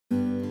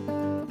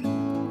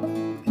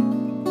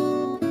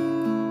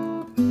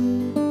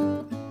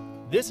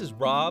This is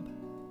Rob,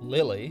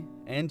 Lily,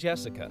 and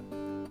Jessica.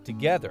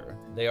 Together,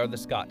 they are the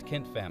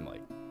Scott-Kent family.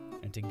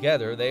 And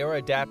together, they are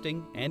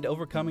adapting and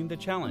overcoming the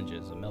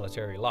challenges of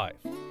military life.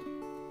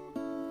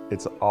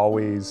 It's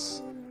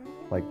always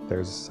like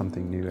there's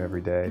something new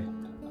every day,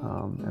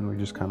 and we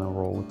just kind of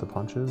roll with the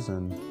punches,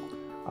 and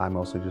I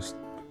mostly just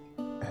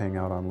hang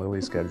out on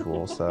Lily's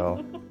schedule,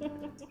 so.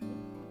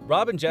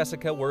 Rob and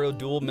Jessica were a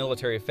dual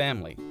military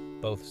family,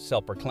 both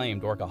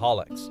self-proclaimed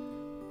workaholics.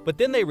 But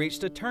then they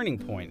reached a turning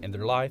point in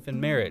their life and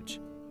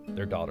marriage.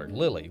 Their daughter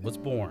Lily was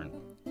born.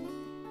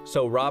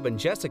 So Rob and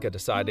Jessica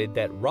decided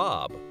that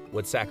Rob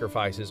would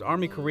sacrifice his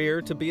Army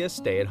career to be a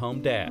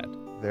stay-at-home dad.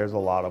 There's a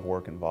lot of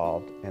work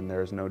involved, and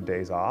there's no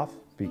days off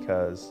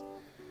because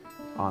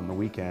on the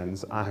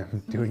weekends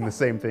I'm doing the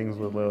same things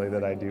with Lily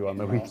that I do on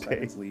the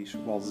weekdays. Leash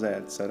while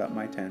Zed set up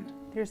my tent.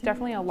 There's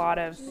definitely a lot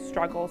of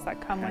struggles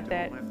that come with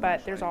it,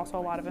 but there's also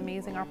a lot of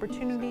amazing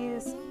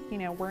opportunities. You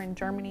know, we're in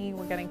Germany,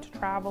 we're getting to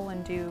travel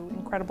and do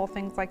incredible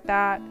things like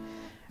that.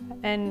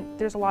 And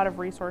there's a lot of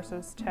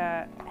resources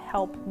to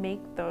help make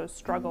those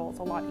struggles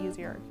a lot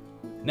easier.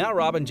 Now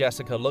Rob and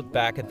Jessica look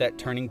back at that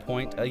turning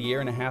point a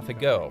year and a half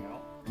ago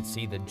and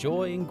see the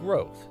joy and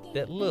growth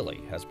that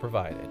Lily has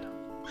provided.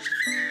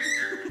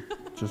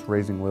 Just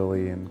raising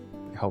Lily and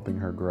helping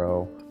her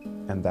grow,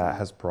 and that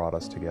has brought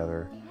us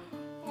together